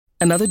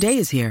Another day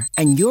is here,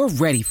 and you're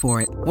ready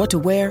for it. What to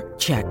wear?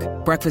 Check.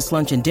 Breakfast,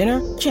 lunch, and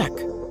dinner? Check.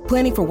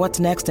 Planning for what's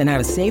next and how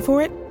to save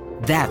for it?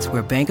 That's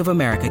where Bank of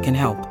America can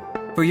help.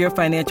 For your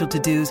financial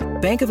to-dos,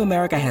 Bank of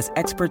America has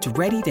experts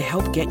ready to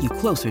help get you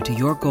closer to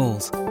your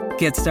goals.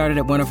 Get started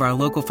at one of our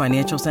local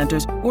financial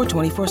centers or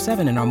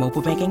 24/7 in our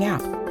mobile banking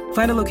app.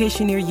 Find a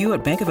location near you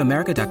at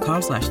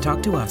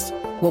bankofamerica.com/talktous.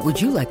 What would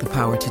you like the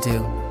power to do?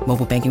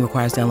 Mobile banking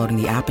requires downloading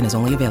the app and is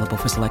only available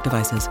for select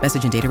devices.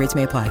 Message and data rates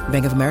may apply.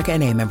 Bank of America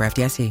N.A., member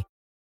FDIC.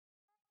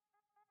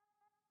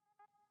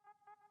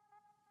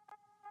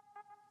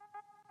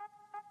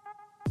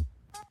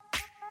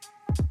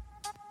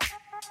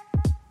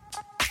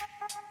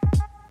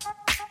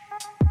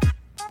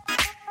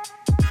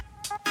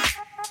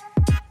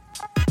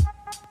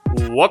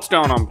 What's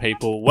going on,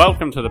 people?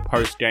 Welcome to the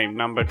post-game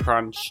number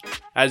crunch.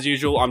 As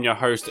usual, I'm your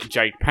host,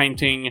 Jake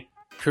Painting,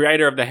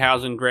 creator of the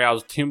House and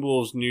Grouse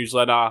Timberwolves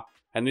newsletter,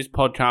 and this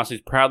podcast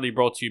is proudly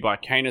brought to you by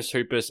Canis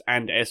Hoopus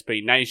and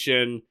SB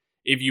Nation.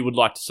 If you would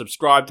like to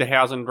subscribe to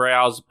House and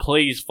Grouse,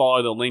 please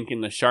follow the link in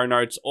the show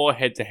notes or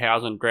head to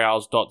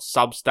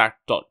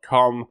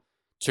houseandgrouse.substack.com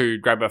to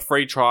grab a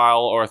free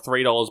trial or a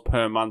 $3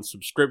 per month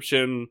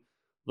subscription.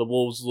 The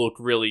Wolves look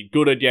really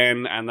good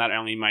again, and that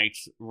only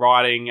makes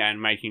writing and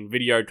making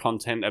video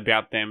content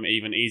about them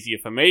even easier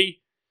for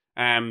me.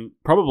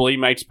 Probably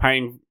makes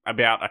paying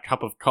about a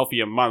cup of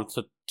coffee a month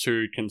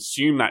to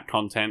consume that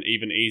content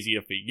even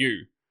easier for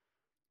you.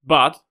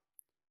 But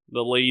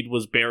the lead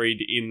was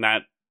buried in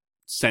that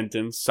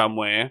sentence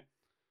somewhere.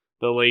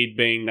 The lead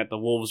being that the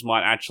Wolves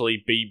might actually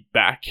be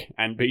back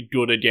and be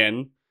good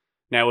again.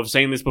 Now, we've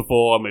seen this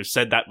before, and we've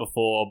said that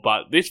before,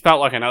 but this felt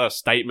like another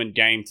statement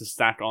game to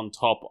stack on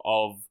top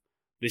of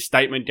this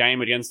statement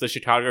game against the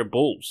Chicago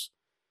Bulls.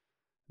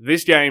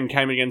 This game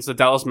came against the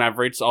Dallas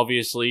Mavericks,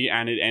 obviously,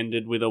 and it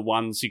ended with a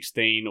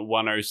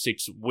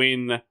 116-106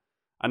 win.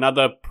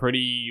 Another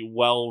pretty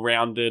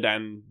well-rounded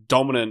and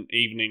dominant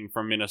evening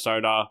from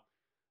Minnesota.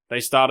 They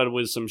started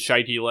with some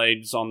shaky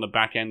legs on the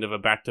back end of a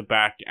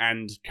back-to-back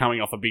and coming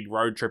off a big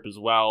road trip as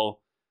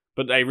well.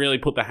 But they really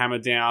put the hammer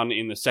down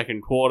in the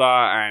second quarter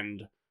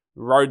and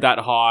rode that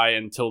high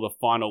until the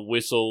final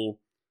whistle.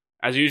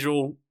 As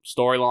usual,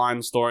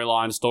 storylines.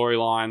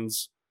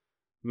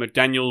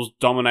 McDaniels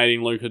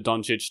dominating Luka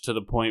Doncic to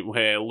the point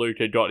where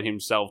Luka got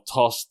himself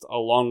tossed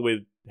along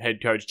with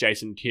head coach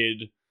Jason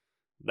Kidd.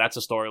 That's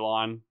a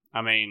storyline.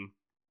 I mean,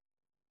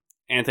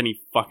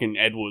 Anthony fucking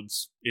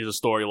Edwards is a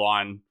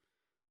storyline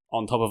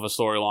on top of a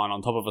storyline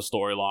on top of a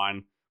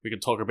storyline. We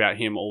could talk about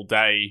him all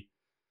day.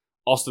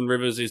 Austin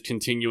Rivers is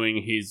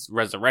continuing his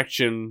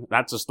resurrection.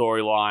 That's a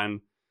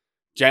storyline.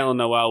 Jaylen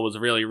Nowell was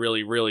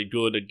really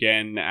good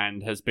again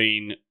and has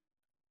been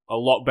a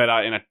lot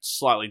better in a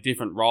slightly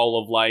different role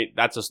of late.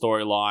 That's a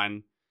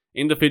storyline.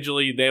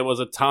 Individually, there was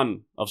a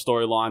ton of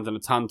storylines and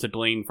a ton to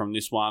glean from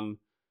this one.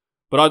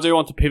 But I do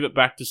want to pivot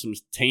back to some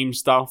team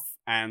stuff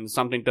and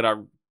something that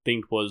I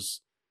think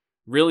was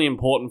really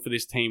important for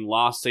this team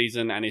last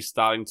season and is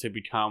starting to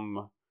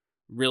become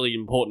really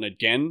important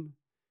again.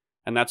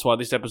 And that's why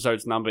this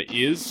episode's number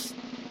is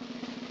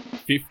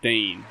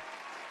 15.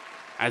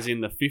 As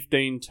in the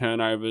 15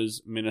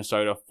 turnovers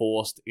Minnesota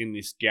forced in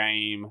this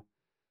game.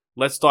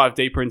 Let's dive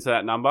deeper into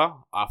that number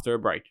after a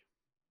break.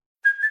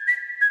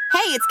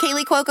 Hey, it's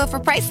Kaylee Cuoco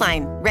for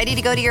Priceline. Ready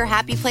to go to your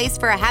happy place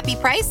for a happy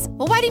price?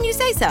 Well, why didn't you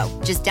say so?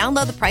 Just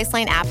download the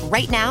Priceline app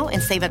right now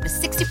and save up to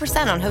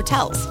 60% on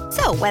hotels.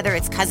 So whether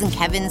it's Cousin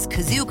Kevin's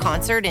Kazoo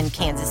Concert in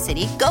Kansas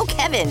City, go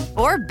Kevin,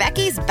 or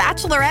Becky's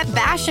Bachelorette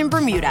Bash in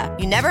Bermuda,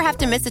 you never have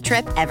to miss a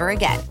trip ever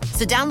again.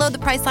 So download the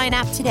Priceline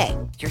app today.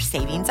 Your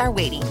savings are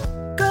waiting.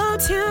 Go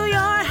to your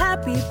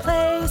happy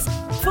place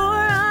for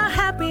a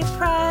happy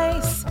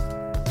price.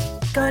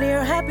 Go to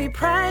your happy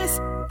price,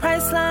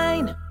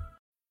 Priceline.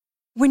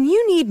 When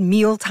you need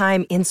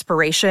mealtime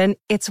inspiration,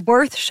 it's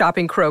worth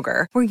shopping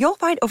Kroger, where you'll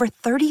find over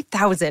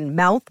 30,000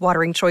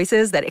 mouth-watering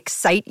choices that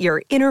excite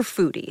your inner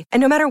foodie. And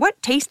no matter what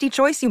tasty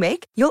choice you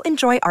make, you'll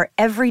enjoy our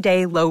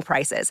everyday low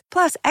prices,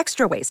 plus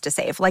extra ways to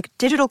save, like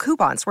digital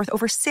coupons worth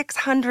over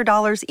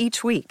 $600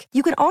 each week.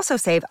 You can also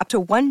save up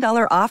to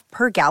 $1 off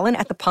per gallon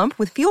at the pump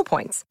with fuel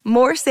points.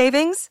 More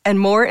savings and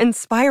more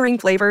inspiring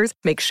flavors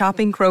make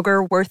shopping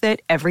Kroger worth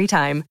it every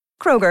time.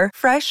 Kroger,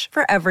 fresh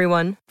for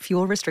everyone.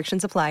 Fuel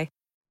restrictions apply.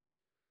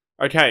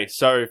 Okay,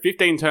 so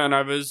 15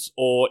 turnovers,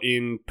 or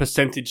in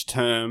percentage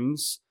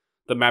terms,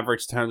 the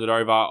Mavericks turned it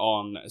over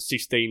on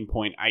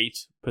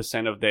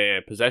 16.8% of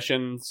their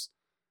possessions.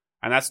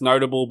 And that's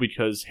notable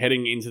because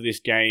heading into this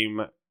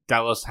game,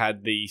 Dallas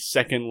had the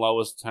second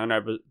lowest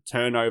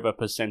turnover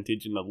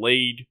percentage in the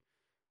league.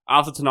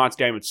 After tonight's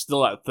game, it's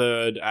still at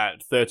third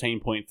at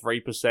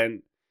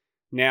 13.3%.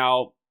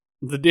 Now,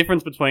 the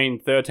difference between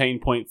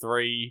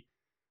 13.3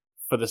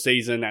 for the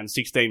season and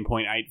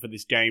 16.8 for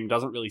this game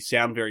doesn't really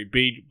sound very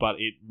big, but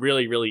it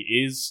really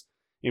is.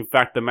 In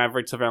fact, the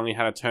Mavericks have only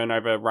had a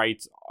turnover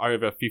rate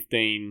over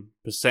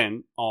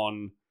 15%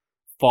 on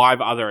 5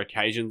 other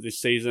occasions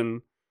this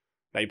season.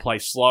 They play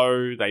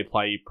slow, they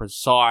play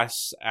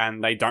precise,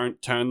 and they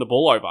don't turn the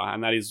ball over.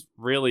 And that is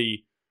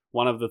really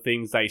one of the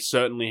things they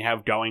certainly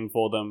have going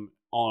for them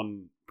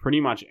on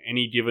pretty much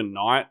any given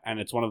night, and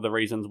it's one of the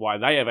reasons why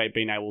they have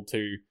been able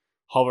to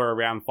hover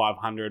around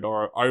 500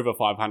 or over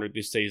 500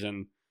 this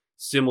season,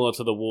 similar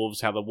to the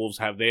Wolves, how the Wolves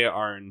have their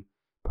own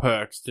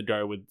perks to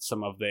go with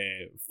some of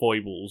their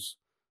foibles.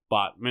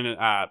 But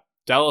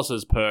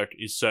Dallas's perk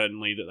is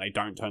certainly that they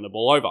don't turn the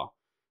ball over,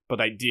 but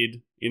they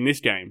did in this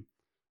game.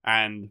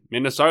 And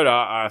Minnesota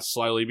are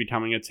slowly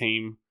becoming a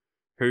team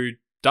who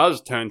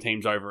does turn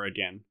teams over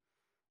again.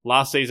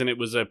 Last season, it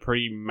was a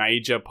pretty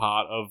major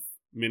part of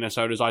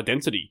Minnesota's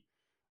identity.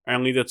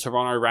 Only the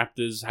Toronto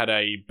Raptors had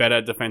a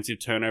better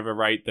defensive turnover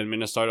rate than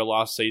Minnesota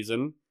last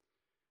season.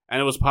 And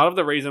it was part of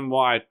the reason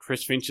why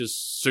Chris Finch's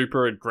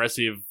super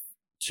aggressive,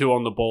 two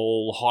on the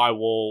ball, high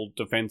wall,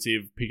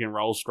 defensive pick and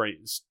roll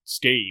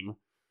scheme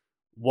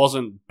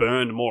wasn't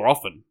burned more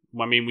often.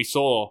 I mean, we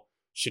saw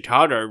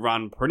Chicago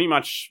run pretty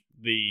much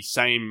the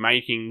same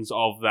makings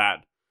of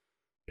that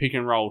pick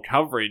and roll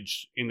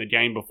coverage in the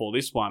game before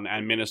this one,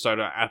 and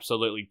Minnesota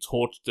absolutely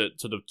torched it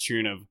to the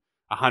tune of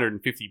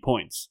 150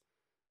 points.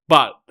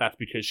 But that's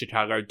because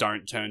Chicago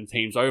don't turn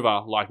teams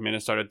over like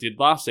Minnesota did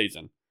last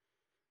season.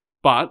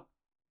 But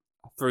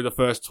through the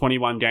first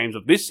 21 games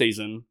of this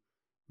season,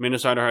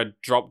 Minnesota had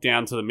dropped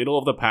down to the middle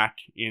of the pack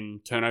in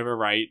turnover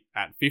rate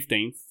at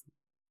 15th,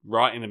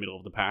 right in the middle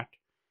of the pack.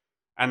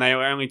 And they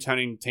were only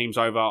turning teams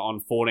over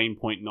on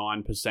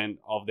 14.9%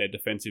 of their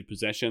defensive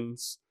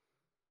possessions.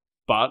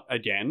 But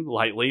again,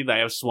 lately they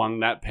have swung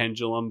that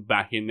pendulum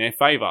back in their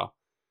favour.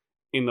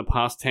 In the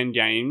past 10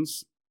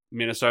 games,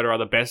 Minnesota are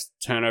the best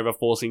turnover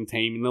forcing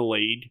team in the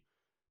league,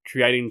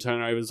 creating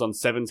turnovers on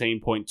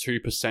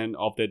 17.2%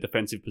 of their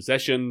defensive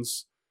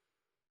possessions.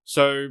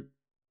 So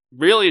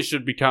really it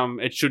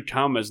should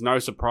come as no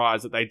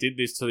surprise that they did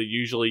this to the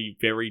usually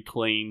very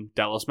clean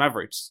Dallas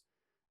Mavericks.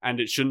 And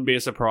it shouldn't be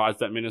a surprise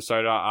that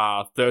Minnesota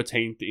are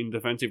 13th in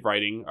defensive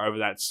rating over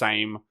that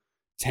same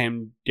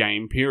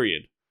 10-game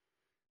period.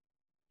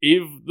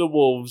 If the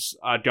Wolves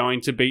are going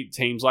to beat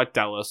teams like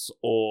Dallas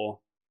or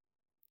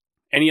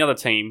any other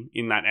team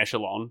in that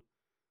echelon,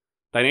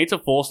 they need to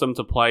force them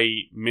to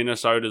play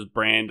Minnesota's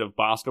brand of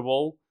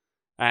basketball.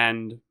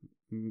 And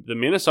the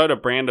Minnesota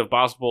brand of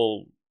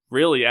basketball,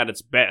 really at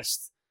its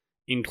best,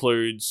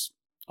 includes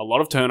a lot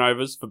of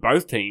turnovers for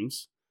both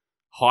teams,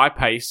 high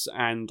pace,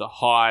 and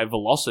high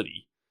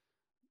velocity.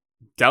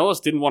 Dallas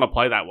didn't want to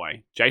play that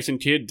way. Jason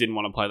Kidd didn't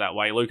want to play that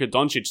way. Luka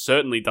Doncic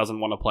certainly doesn't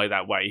want to play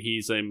that way.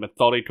 He's a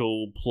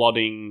methodical,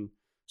 plodding,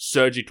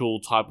 surgical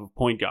type of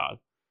point guard.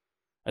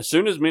 As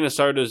soon as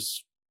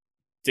Minnesota's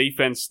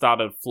defense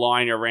started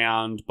flying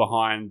around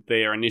behind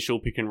their initial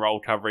pick and roll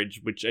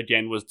coverage, which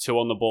again was two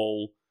on the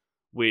ball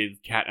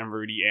with Cat and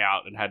Rudy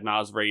out and had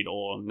Naz Reid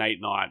or Nate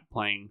Knight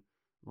playing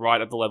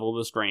right at the level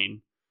of the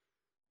screen,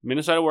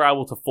 Minnesota were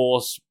able to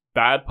force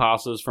bad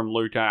passes from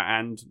Luka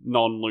and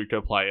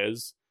non-Luka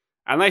players,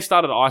 and they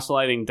started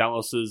isolating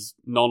Dallas's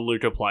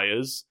non-Luka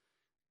players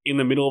in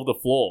the middle of the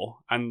floor.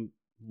 And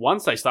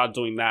once they started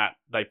doing that,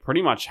 they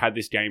pretty much had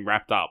this game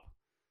wrapped up.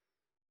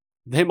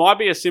 There might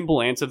be a simple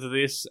answer to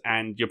this,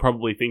 and you're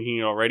probably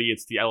thinking already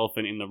it's the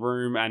elephant in the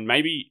room, and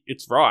maybe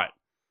it's right.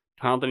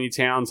 Karl-Anthony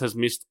Towns has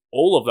missed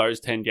all of those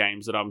 10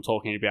 games that I'm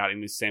talking about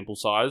in this sample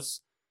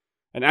size.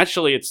 And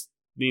actually, it's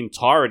the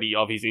entirety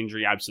of his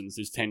injury absence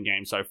is 10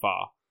 games so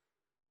far.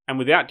 And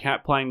without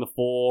Cat playing the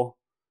 4,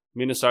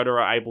 Minnesota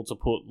are able to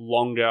put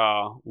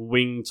longer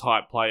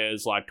wing-type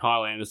players like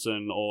Kyle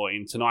Anderson, or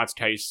in tonight's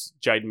case,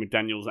 Jaden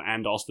McDaniels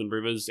and Austin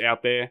Rivers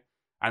out there.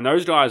 And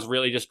those guys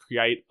really just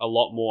create a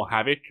lot more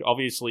havoc.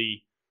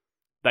 Obviously,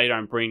 they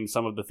don't bring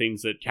some of the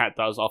things that Cat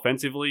does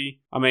offensively.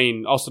 I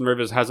mean, Austin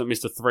Rivers hasn't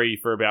missed a 3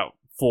 for about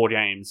 4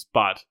 games,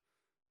 but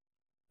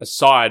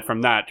aside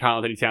from that,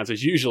 Karl-Anthony Towns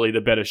is usually the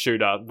better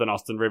shooter than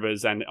Austin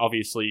Rivers, and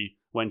obviously,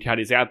 when Cat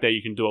is out there,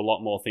 you can do a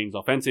lot more things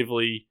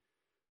offensively,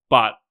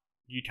 but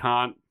you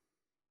can't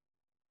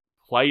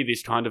play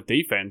this kind of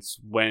defense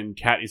when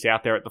Cat is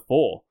out there at the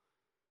 4.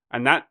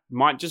 And that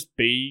might just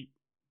be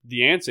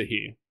the answer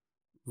here.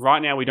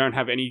 Right now, we don't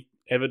have any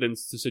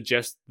evidence to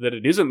suggest that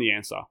it isn't the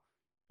answer.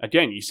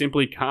 Again, you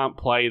simply can't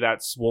play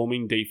that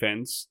swarming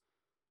defense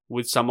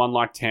with someone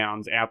like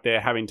Towns out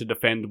there having to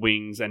defend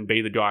wings and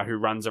be the guy who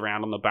runs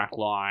around on the back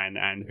line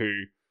and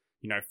who,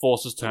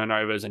 forces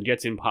turnovers and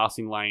gets in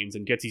passing lanes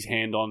and gets his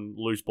hand on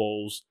loose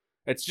balls.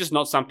 It's just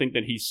not something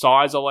that his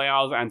size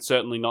allows, and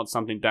certainly not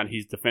something that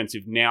his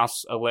defensive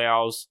nous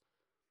allows.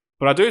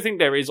 But I do think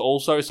there is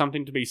also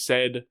something to be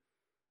said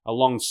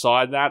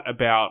alongside that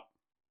about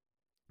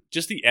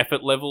just the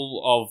effort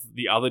level of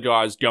the other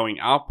guys going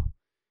up.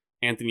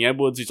 Anthony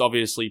Edwards is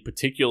obviously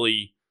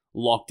particularly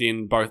locked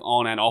in both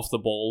on and off the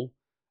ball.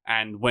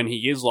 And when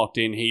he is locked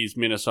in, he's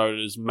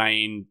Minnesota's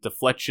main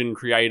deflection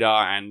creator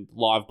and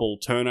live ball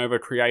turnover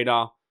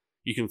creator.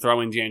 You can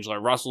throw in D'Angelo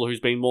Russell, who's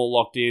been more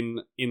locked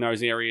in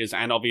those areas,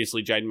 and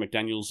obviously Jaden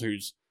McDaniels,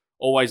 who's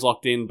always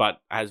locked in,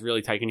 but has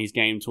really taken his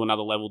game to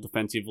another level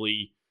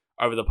defensively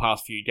over the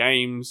past few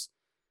games.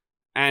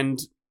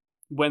 And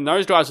when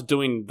those guys are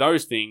doing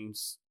those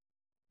things,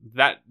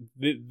 that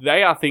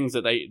they are things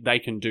that they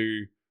can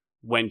do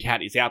when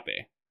Cat is out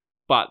there.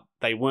 but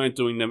they weren't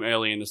doing them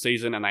early in the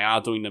season, and they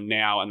are doing them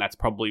now, and that's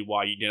probably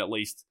why you get at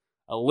least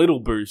a little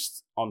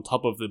boost on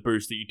top of the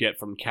boost that you get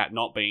from Cat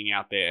not being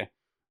out there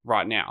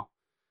right now.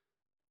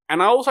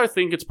 And I also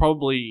think it's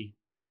probably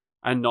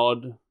a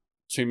nod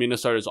to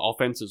Minnesota's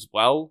offense as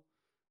well.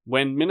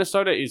 When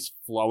Minnesota is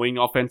flowing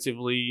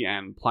offensively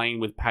and playing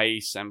with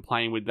pace and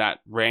playing with that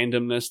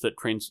randomness that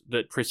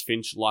Chris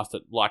Finch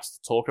likes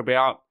to talk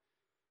about,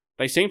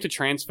 they seem to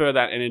transfer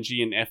that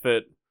energy and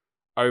effort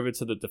over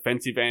to the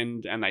defensive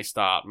end, and they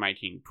start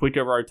making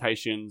quicker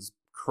rotations,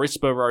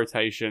 crisper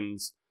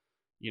rotations.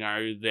 You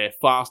know, they're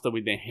faster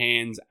with their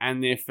hands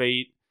and their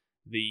feet.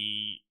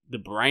 The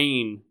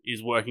brain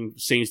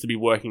seems to be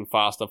working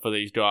faster for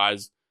these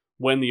guys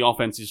when the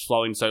offense is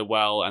flowing so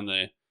well and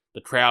the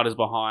crowd is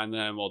behind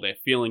them, or they're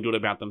feeling good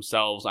about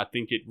themselves. I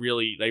think they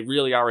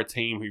really are a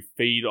team who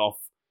feed off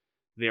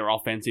their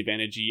offensive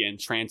energy and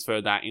transfer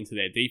that into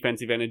their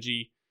defensive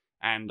energy.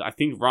 And I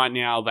think right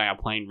now they are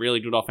playing really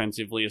good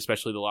offensively,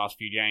 especially the last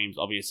few games.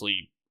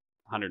 Obviously,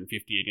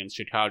 150 against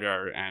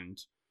Chicago, and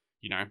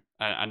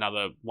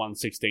another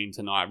 116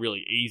 tonight.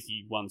 Really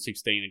easy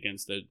 116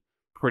 against a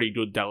pretty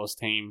good Dallas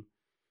team.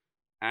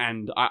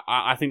 And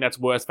I think that's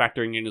worth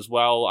factoring in as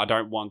well. I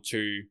don't want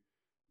to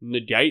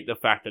negate the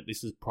fact that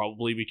this is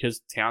probably because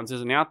Towns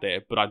isn't out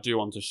there, but I do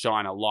want to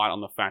shine a light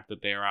on the fact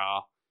that there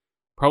are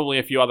probably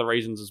a few other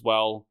reasons as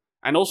well.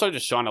 And also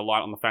just shine a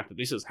light on the fact that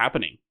this is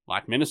happening.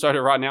 Like, Minnesota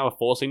right now are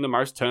forcing the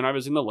most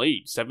turnovers in the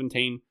league.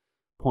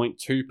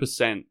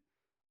 17.2%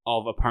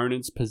 of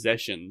opponents'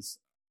 possessions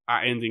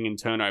are ending in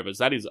turnovers.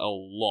 That is a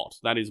lot.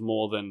 That is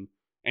more than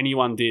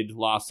anyone did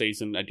last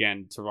season.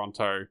 Again,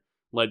 Toronto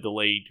led the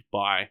league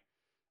by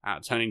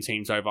turning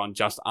teams over on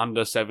just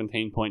under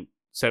 17%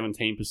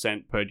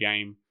 per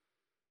game.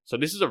 So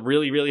this is a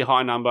really, really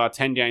high number.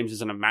 10 games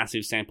isn't a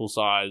massive sample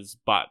size,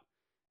 but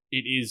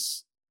it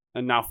is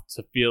enough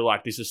to feel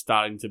like this is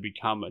starting to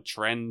become a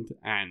trend.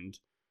 And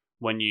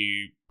when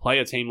you play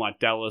a team like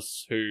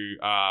Dallas, who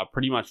are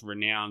pretty much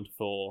renowned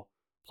for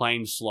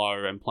playing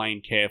slow and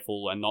playing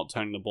careful and not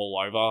turning the ball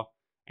over,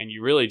 and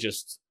you really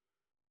just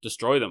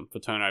destroy them for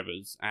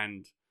turnovers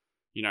and,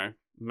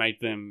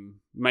 make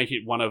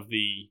it one of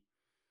the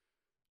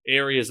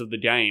areas of the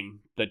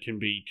game that can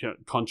be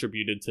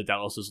contributed to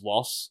Dallas's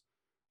loss,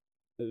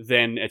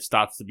 then it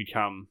starts to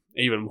become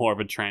even more of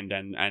a trend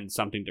and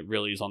something that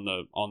really is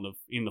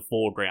in the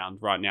foreground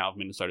right now of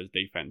Minnesota's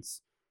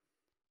defense.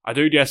 I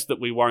do guess that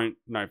we won't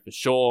know for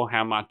sure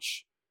how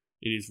much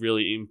it is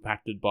really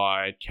impacted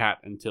by Cat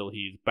until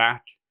he's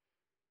back,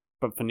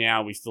 but for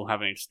now we still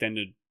have an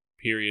extended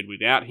period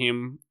without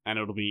him, and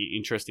it'll be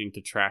interesting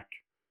to track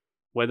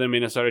whether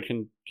Minnesota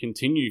can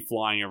continue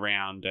flying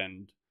around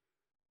and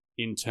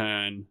in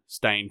turn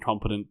staying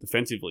competent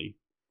defensively.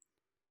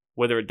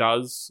 Whether it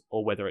does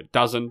or whether it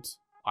doesn't,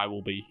 I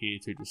will be here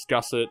to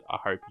discuss it. I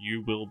hope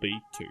you will be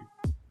too.